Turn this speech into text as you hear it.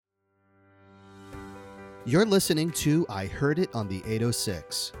You're listening to I Heard It on the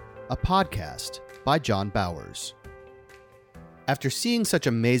 806, a podcast by John Bowers. After seeing such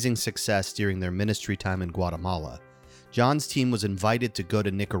amazing success during their ministry time in Guatemala, John's team was invited to go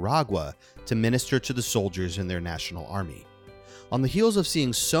to Nicaragua to minister to the soldiers in their national army. On the heels of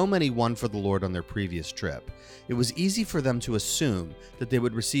seeing so many won for the Lord on their previous trip, it was easy for them to assume that they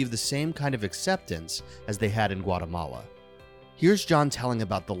would receive the same kind of acceptance as they had in Guatemala. Here's John telling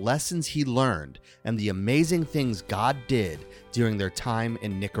about the lessons he learned and the amazing things God did during their time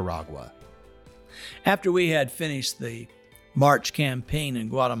in Nicaragua. After we had finished the March campaign in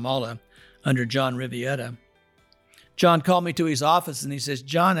Guatemala under John Riviera, John called me to his office and he says,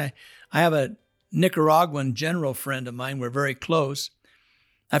 "John, I have a Nicaraguan general friend of mine. We're very close.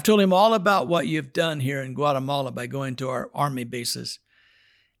 I've told him all about what you've done here in Guatemala by going to our army bases,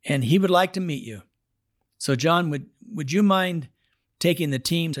 and he would like to meet you. So John, would you mind taking the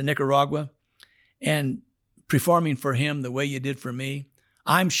team to Nicaragua and performing for him the way you did for me?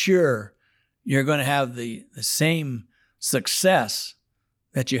 I'm sure you're going to have the same success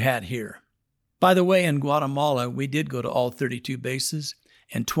that you had here." By the way, in Guatemala, we did go to all 32 bases,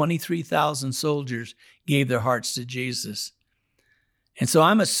 and 23,000 soldiers gave their hearts to Jesus. And so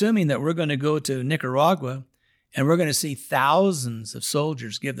I'm assuming that we're going to go to Nicaragua and we're going to see thousands of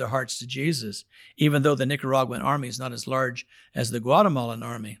soldiers give their hearts to Jesus, even though the Nicaraguan army is not as large as the Guatemalan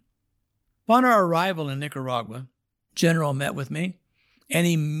army. Upon our arrival in Nicaragua, General met with me, and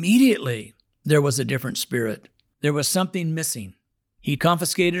immediately there was a different spirit. There was something missing. He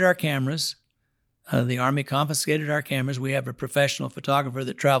confiscated our cameras. The Army confiscated our cameras. We have a professional photographer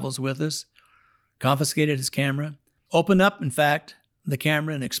that travels with us. Confiscated his camera. Opened up, in fact, the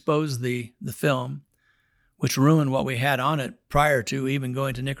camera and exposed the film, which ruined what we had on it prior to even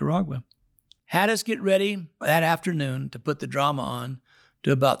going to Nicaragua. Had us get ready that afternoon to put the drama on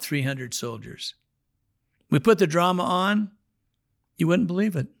to about 300 soldiers. We put the drama on. You wouldn't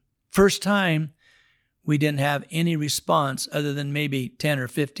believe it. First time, we didn't have any response other than maybe 10 or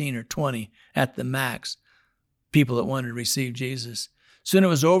 15 or 20 at the max, people that wanted to receive Jesus. Soon it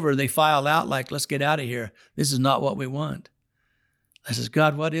was over, they filed out like, "Let's get out of here. This is not what we want." I says,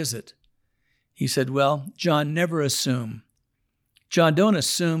 "God, what is it?" He said, "Well, John, never assume. John, don't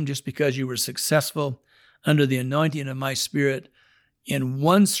assume just because you were successful under the anointing of my Spirit in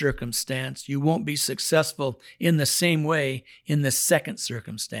one circumstance, you won't be successful in the same way in the second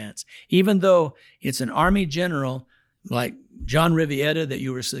circumstance. Even though it's an army general like John Riviera that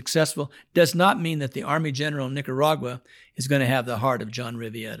you were successful, does not mean that the army general in Nicaragua is going to have the heart of John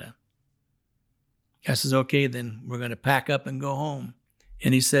Riviera." I says, "Okay, then we're going to pack up and go home."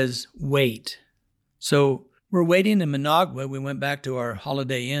 And he says, "Wait." So we're waiting in Managua. We went back to our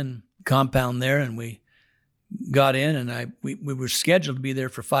Holiday Inn compound there, and we got in, and we were scheduled to be there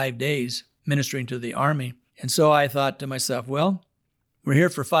for 5 days ministering to the army. And so I thought to myself, well, we're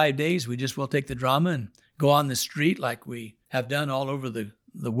here for 5 days. We just will take the drama and go on the street like we have done all over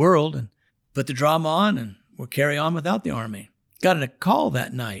the world and put the drama on, and we'll carry on without the army. Got a call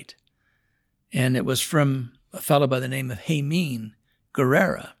that night, and it was from a fellow by the name of Jaime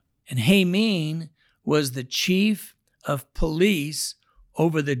Guerrera. And Jaime was the chief of police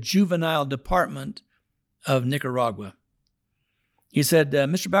over the juvenile department of Nicaragua. He said,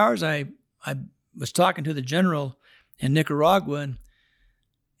 "Mr. Bowers, I was talking to the general in Nicaragua,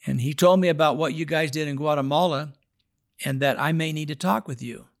 and he told me about what you guys did in Guatemala and that I may need to talk with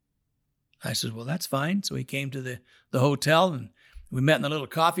you." I said, "Well, that's fine." So he came to the hotel, and we met in a little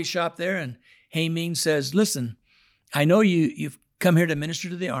coffee shop there, and Jaime says, "Listen, I know you've come here to minister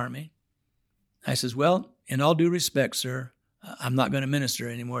to the army." I says, "Well, in all due respect, sir, I'm not going to minister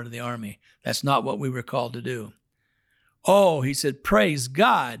anymore to the army. That's not what we were called to do." "Oh," he said, "praise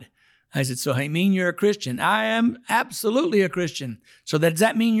God." I said, "So Jaime, you're a Christian?" "I am absolutely a Christian." "So does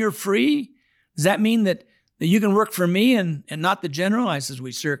that mean you're free? Does that mean that you can work for me and not the general?" I says,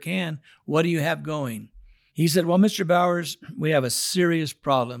 "We sure can. What do you have going?" He said, "Well, Mr. Bowers, we have a serious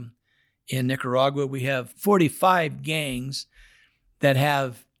problem in Nicaragua. We have 45 gangs that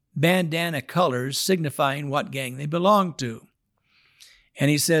have bandana colors signifying what gang they belong to." And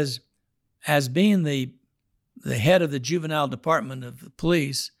he says, as being the head of the juvenile department of the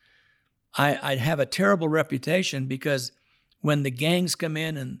police, I have a terrible reputation because when the gangs come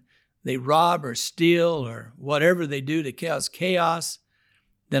in and they rob or steal or whatever they do to cause chaos,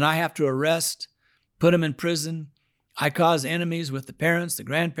 then I have to arrest, put them in prison. I cause enemies with the parents, the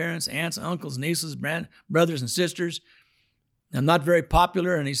grandparents, aunts, uncles, nieces, brothers and sisters. I'm not very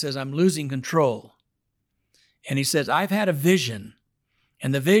popular, and he says, I'm losing control. And he says, I've had a vision,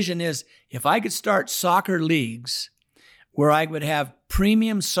 and the vision is if I could start soccer leagues where I would have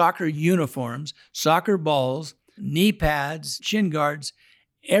premium soccer uniforms, soccer balls, knee pads, shin guards,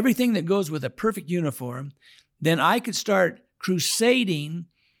 everything that goes with a perfect uniform, then I could start crusading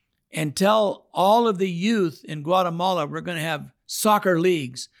and tell all of the youth in Guatemala we're going to have soccer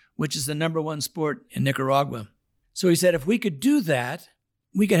leagues, which is the number one sport in Nicaragua. So he said if we could do that,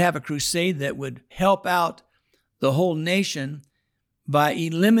 we could have a crusade that would help out the whole nation by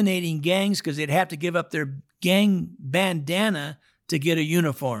eliminating gangs, because they'd have to give up their gang bandana to get a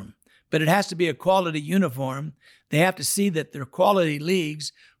uniform. But it has to be a quality uniform. They have to see that they're quality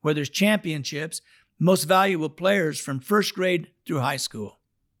leagues where there's championships, most valuable players from first grade through high school.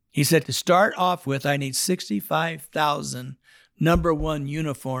 He said to start off with, I need 65,000 number one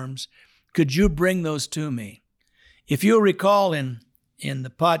uniforms. Could you bring those to me? If you'll recall in the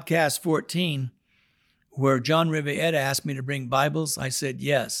podcast 14, where John Riviera asked me to bring Bibles, I said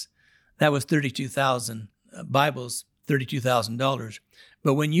yes. That was 32,000 Bibles, $32,000.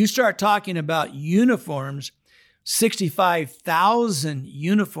 But when you start talking about uniforms, 65,000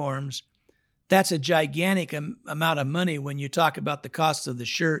 uniforms, that's a gigantic amount of money when you talk about the cost of the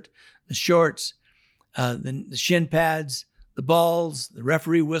shirt, the shorts, the shin pads, the balls, the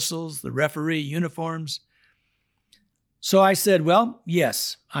referee whistles, the referee uniforms. So I said, well,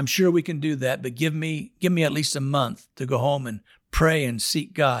 yes, I'm sure we can do that, but give me at least a month to go home and pray and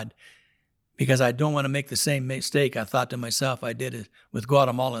seek God, because I don't want to make the same mistake I thought to myself I did it with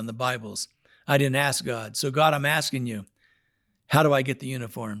Guatemala and the Bibles. I didn't ask God. So God, I'm asking you, how do I get the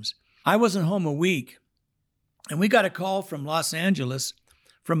uniforms? I wasn't home a week, and we got a call from Los Angeles,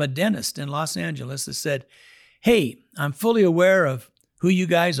 from a dentist in Los Angeles that said, hey, I'm fully aware of who you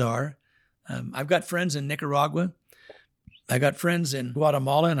guys are. I've got friends in Nicaragua. I got friends in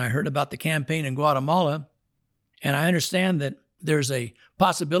Guatemala, and I heard about the campaign in Guatemala, and I understand that there's a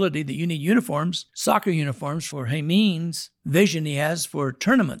possibility that you need uniforms, soccer uniforms, for Jaimín's vision he has for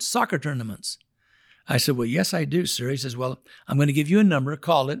tournaments, soccer tournaments. I said, well, yes, I do, sir. He says, well, I'm going to give you a number,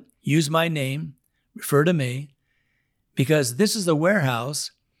 call it, use my name, refer to me, because this is a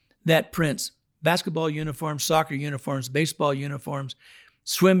warehouse that prints basketball uniforms, soccer uniforms, baseball uniforms,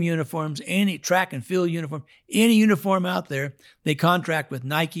 swim uniforms, any track and field uniform, any uniform out there. They contract with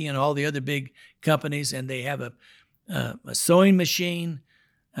Nike and all the other big companies, and they have a sewing machine.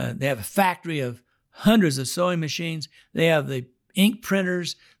 They have a factory of hundreds of sewing machines. They have the ink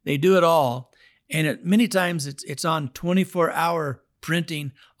printers. They do it all. And many times it's on 24-hour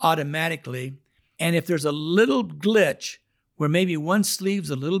printing automatically. And if there's a little glitch where maybe one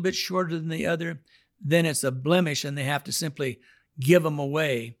sleeve's a little bit shorter than the other, then it's a blemish, and they have to simply give them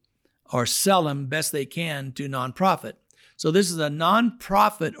away or sell them best they can to nonprofit. So this is a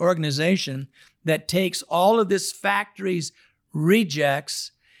nonprofit organization that takes all of this factory's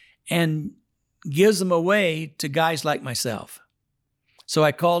rejects and gives them away to guys like myself. So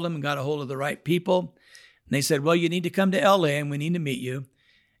I called them and got a hold of the right people. And they said, well, you need to come to LA and we need to meet you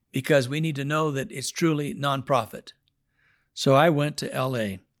because we need to know that it's truly nonprofit. So I went to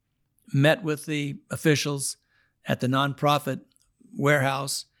LA, met with the officials at the nonprofit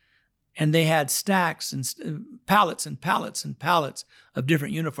warehouse, and they had stacks and pallets and pallets and pallets of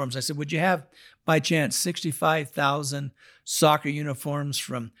different uniforms. I said, would you have, by chance, 65,000 soccer uniforms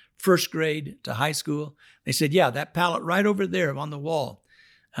from first grade to high school? They said, yeah, that pallet right over there on the wall,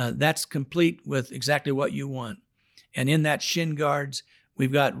 that's complete with exactly what you want. And in that shin guards,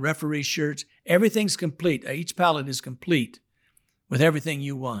 we've got referee shirts. Everything's complete. Each pallet is complete with everything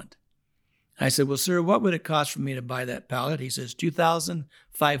you want. I said, well, sir, what would it cost for me to buy that pallet? He says,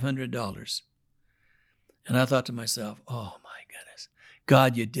 $2,500. And I thought to myself, oh my goodness,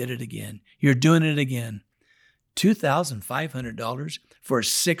 God, you did it again. You're doing it again. $2,500 for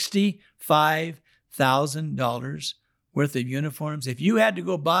 $65,000 worth of uniforms. If you had to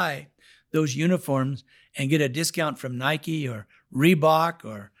go buy those uniforms and get a discount from Nike or Reebok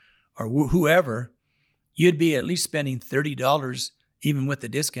or whoever, you'd be at least spending $30 even with the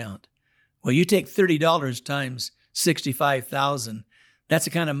discount. Well, you take $30 times 65,000. That's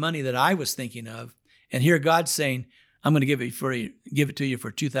the kind of money that I was thinking of. And here God's saying, I'm going to give it to you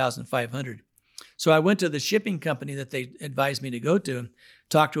for $2,500. So I went to the shipping company that they advised me to go to,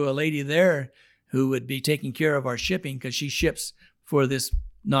 talked to a lady there who would be taking care of our shipping because she ships for this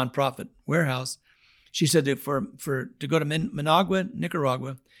nonprofit warehouse. She said that to go to Managua,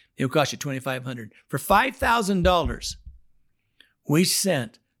 Nicaragua, it would cost you $2,500. For $5,000, we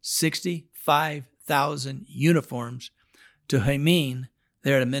sent 65,000 uniforms to Jaimín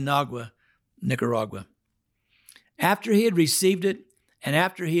there at Managua, Nicaragua. After he had received it, and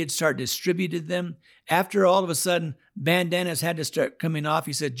after he had started distributed them, after all of a sudden bandanas had to start coming off,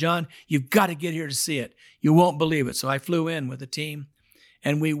 he said, John, you've got to get here to see it. You won't believe it. So I flew in with a team.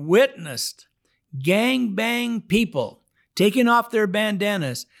 and we witnessed gang-bang people taking off their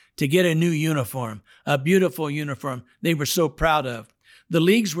bandanas to get a new uniform, a beautiful uniform they were so proud of. The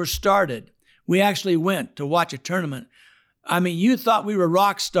leagues were started. We actually went to watch a tournament. I mean, you thought we were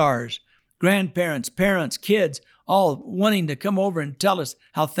rock stars, grandparents, parents, kids, all wanting to come over and tell us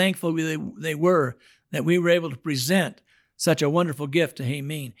how thankful they were that we were able to present such a wonderful gift to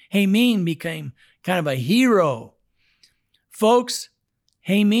Hameen. Hameen became kind of a hero. Folks,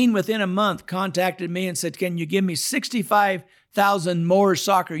 Hameen within a month contacted me and said, can you give me 65,000 more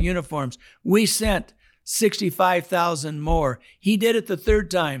soccer uniforms? We sent 65,000 more. He did it the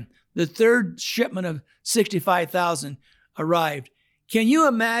third time. The third shipment of 65,000 arrived. Can you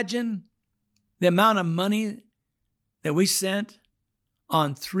imagine the amount of money that we sent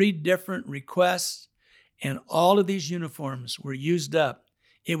on 3 different requests? And all of these uniforms were used up.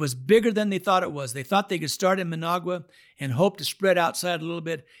 It was bigger than they thought it was. They thought they could start in Managua and hope to spread outside a little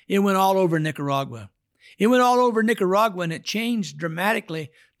bit. It went all over Nicaragua. It went all over Nicaragua, and it changed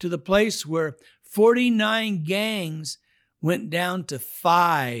dramatically to the place where 49 gangs went down to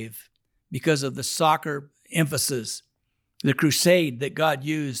 5 because of the soccer emphasis, the crusade that God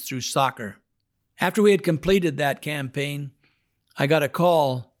used through soccer. After we had completed that campaign, I got a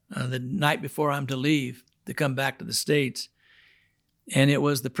call the night before I'm to leave to come back to the States. And it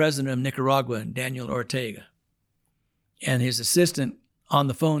was the president of Nicaragua, Daniel Ortega. And his assistant on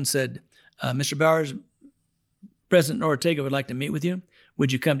the phone said, Mr. Bowers, President Ortega would like to meet with you.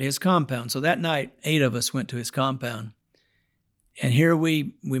 Would you come to his compound? So that night, 8 of us went to his compound. And here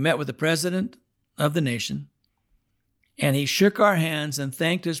we met with the president of the nation. And he shook our hands and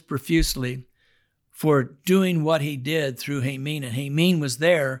thanked us profusely for doing what he did through Hameen. And Hameen was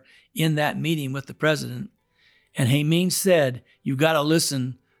there in that meeting with the president. And Hameen said, you've got to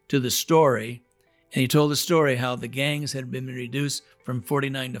listen to the story. And he told the story how the gangs had been reduced from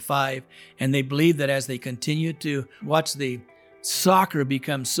 49 to 5. And they believed that as they continued to watch the soccer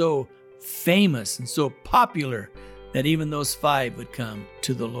become so famous and so popular, that even those 5 would come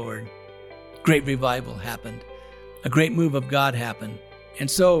to the Lord. Great revival happened. A great move of God happened. And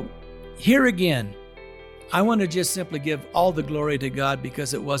so here again, I want to just simply give all the glory to God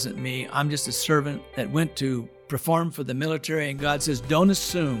because it wasn't me. I'm just a servant that went to perform for the military, and God says, don't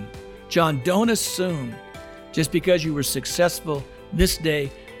assume. John, don't assume. Just because you were successful this day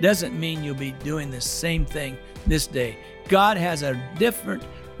doesn't mean you'll be doing the same thing this day. God has a different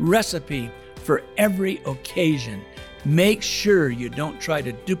recipe for every occasion. Make sure you don't try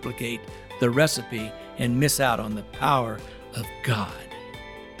to duplicate the recipe and miss out on the power of God.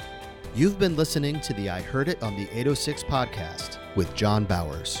 You've been listening to the I Heard It on the 806 podcast with John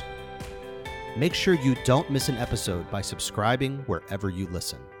Bowers. Make sure you don't miss an episode by subscribing wherever you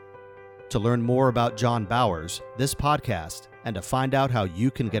listen. To learn more about John Bowers, this podcast, and to find out how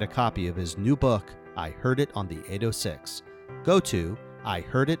you can get a copy of his new book, I Heard It on the 806, go to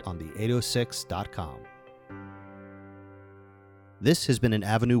ihearditon the806.com. This has been an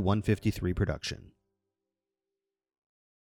Avenue 153 production.